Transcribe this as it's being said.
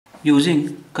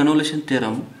Using convolution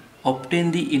theorem,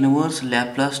 obtain the inverse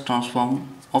Laplace transform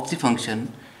of the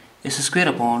function s square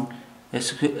upon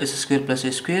s square plus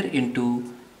a square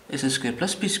into s square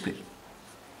plus b square.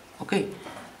 Okay,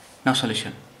 now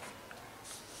solution.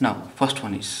 Now first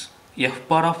one is f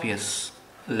bar of s.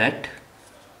 Let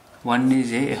one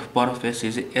is a f bar of s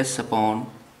is a s upon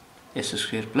s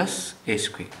square plus a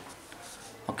square.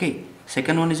 Okay,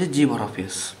 second one is a g bar of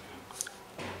s.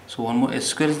 So one more s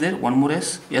square is there, one more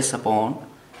s upon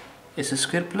s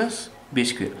square plus b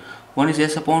square. One is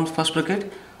s upon first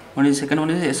bracket, one is second one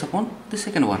is s upon the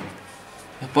second one.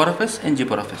 F bar of s and g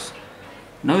bar of s.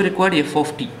 Now we require f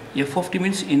of t. F of t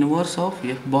means inverse of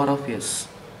f bar of s.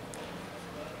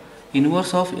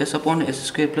 Inverse of s upon s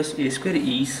square plus a square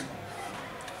is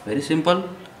very simple.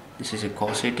 This is a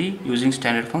cos at using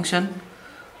standard function,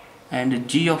 and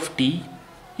g of t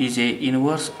is a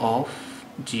inverse of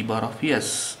g bar of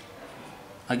s.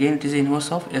 Again it is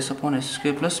inverse of s upon s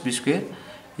square plus b square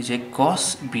is a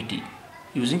cos bt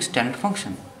using standard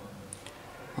function.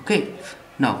 Okay,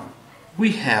 now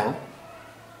we have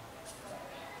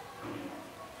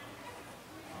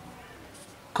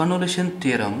convolution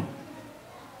theorem.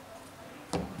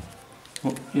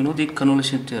 You know the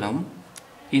convolution theorem,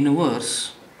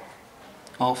 inverse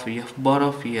of f bar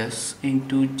of s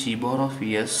into g bar of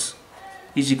s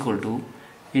is equal to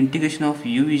integration of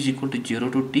u is equal to 0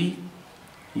 to t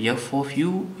f of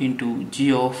u into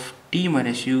g of t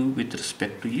minus u with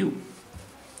respect to u.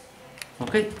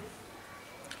 Okay,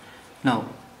 now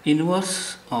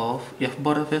inverse of f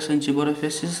bar of s and g bar of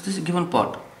s is this given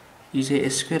part is a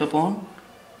s square upon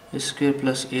s square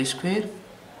plus a square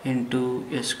into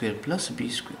s square plus b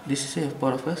square. This is a f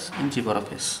bar of s and g bar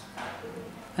of s,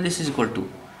 and this is equal to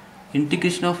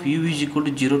integration of u is equal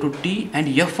to 0 to t and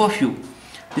f of u.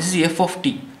 This is f of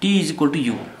t. T is equal to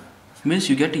u, means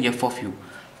you get f of u,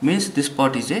 means this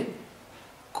part is a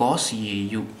cos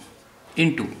au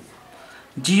into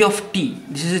g of t.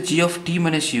 This is a g of t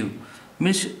minus u,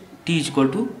 means t is equal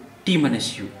to t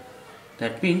minus u.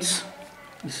 That means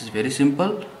this is very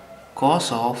simple,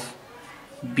 cos of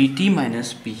bt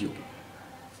minus bu.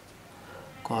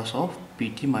 Cos of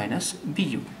bt minus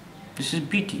bu. This is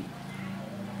bt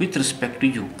with respect to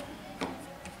u.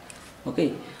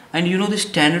 Okay, and you know the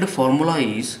standard formula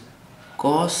is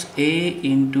cos a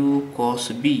into cos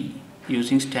b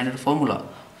using standard formula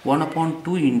 1 upon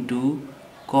 2 into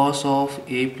cos of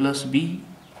a plus b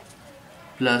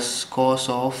plus cos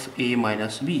of a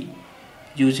minus b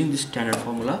using the standard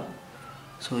formula.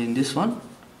 So in this one,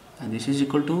 and this is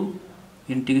equal to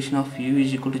integration of u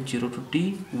is equal to 0 to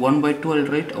t 1 by 2. I will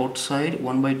write outside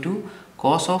 1 by 2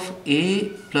 cos of a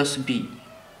plus b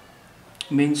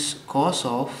means cos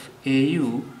of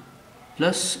au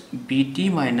plus bt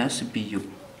minus bu.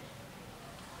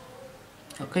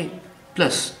 Okay,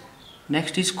 plus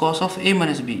next is cos of a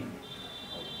minus b,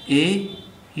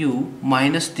 au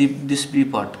minus this b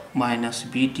part minus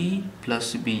bt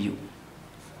plus bu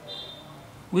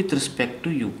with respect to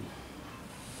u.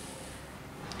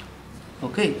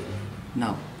 Okay,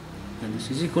 now and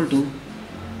this is equal to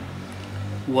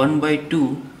 1 by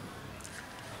 2.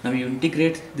 Now you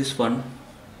integrate this one.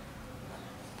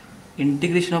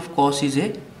 Integration of cos is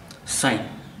a sine.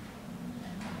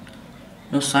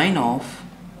 Now sine of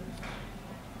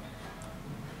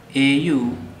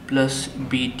au plus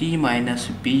bt minus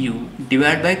bu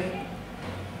divided by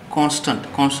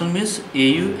constant. Constant means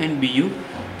au and bu.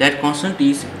 That constant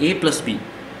is a plus b.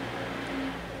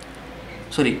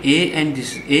 Sorry, a and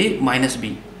this a minus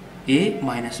b. A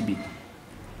minus b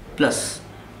plus.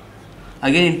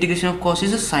 Again integration of cos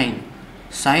is a sine.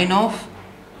 Sine of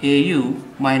au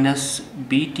minus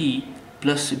bt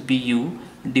plus bu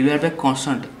divided by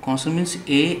constant. Constant means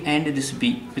a and this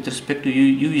b with respect to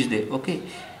u is there. Okay,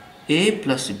 a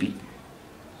plus b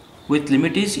with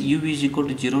limit is u is equal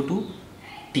to 0 to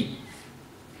t.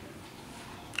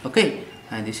 Okay,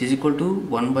 and this is equal to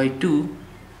 1 by 2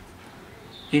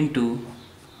 into,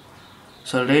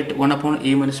 so I'll write 1 upon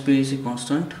a minus b is a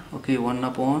constant. Okay, 1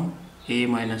 upon a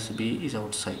minus b is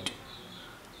outside.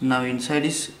 Now inside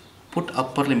is put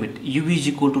upper limit, u is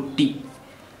equal to t.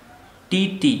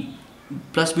 T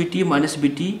plus bt minus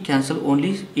bt cancel,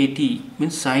 only at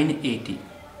means sine at.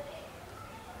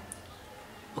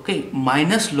 Okay,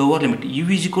 minus lower limit, u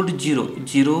is equal to 0,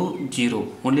 0, 0,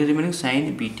 only remaining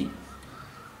sine bt.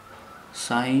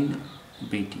 Sine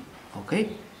bt. Okay,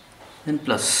 then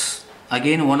plus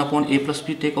again 1 upon a plus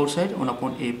b take outside, 1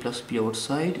 upon a plus b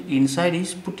outside. Inside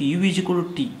is put u is equal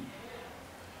to t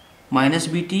minus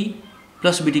bt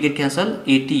plus bt get cancel,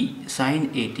 at sine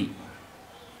at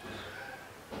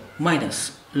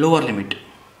minus lower limit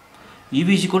u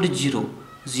is equal to 0,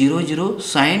 0 0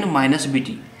 sine minus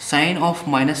bt. Sine of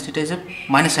minus theta is a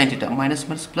minus sine theta, minus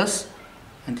minus plus,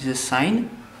 and this is sine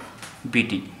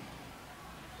bt.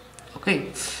 Okay,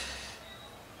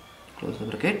 close the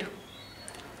bracket,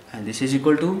 and this is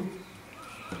equal to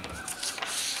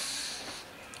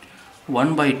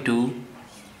 1 by 2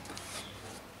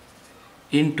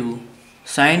 into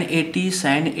sine 80.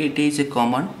 Sine 80 is a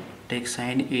common, take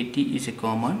sine 80 is a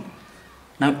common.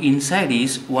 Now inside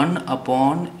is 1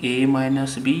 upon a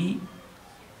minus b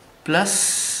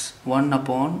plus 1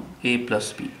 upon a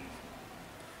plus b.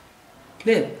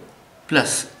 Clear?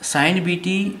 Plus sine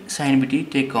bt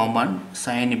take common,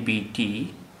 sine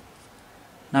bt.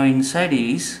 Now inside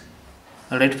is,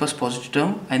 write first positive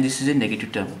term and this is a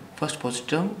negative term. First positive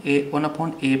term, a 1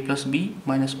 upon a plus b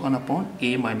minus 1 upon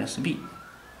a minus b.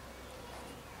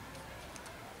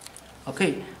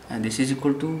 Okay, and this is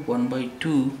equal to 1 by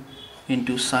 2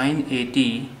 into sine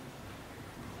 80,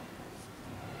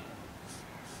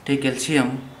 take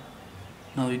LCM.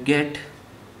 Now we get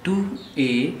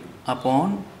 2a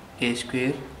upon a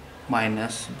square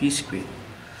minus b square.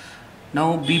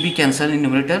 Now b cancel in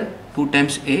numerator, 2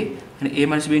 times a, and a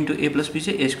minus b into a plus b is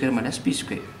a square minus b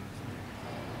square,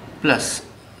 plus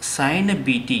sine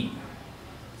bt.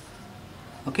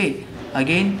 Okay,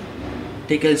 again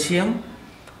take LCM,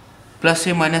 plus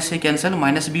a minus a cancel,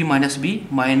 minus b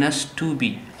minus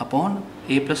 2b upon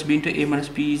a plus b into a minus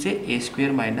b is a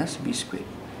square minus b square,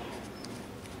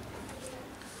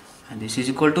 and this is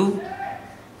equal to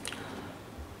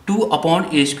 2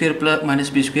 upon a square plus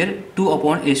minus b square, 2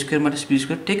 upon a square minus b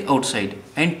square, take outside,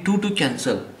 and 2 to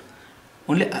cancel,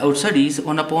 only outside is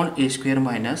 1 upon a square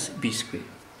minus b square.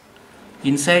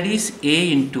 Inside is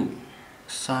a into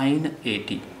sine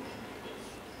 80,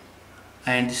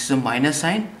 and this is a minus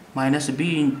sign, minus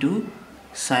b into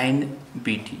sine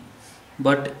bt,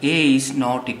 but a is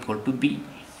not equal to b.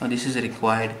 Now this is a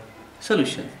required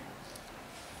solution.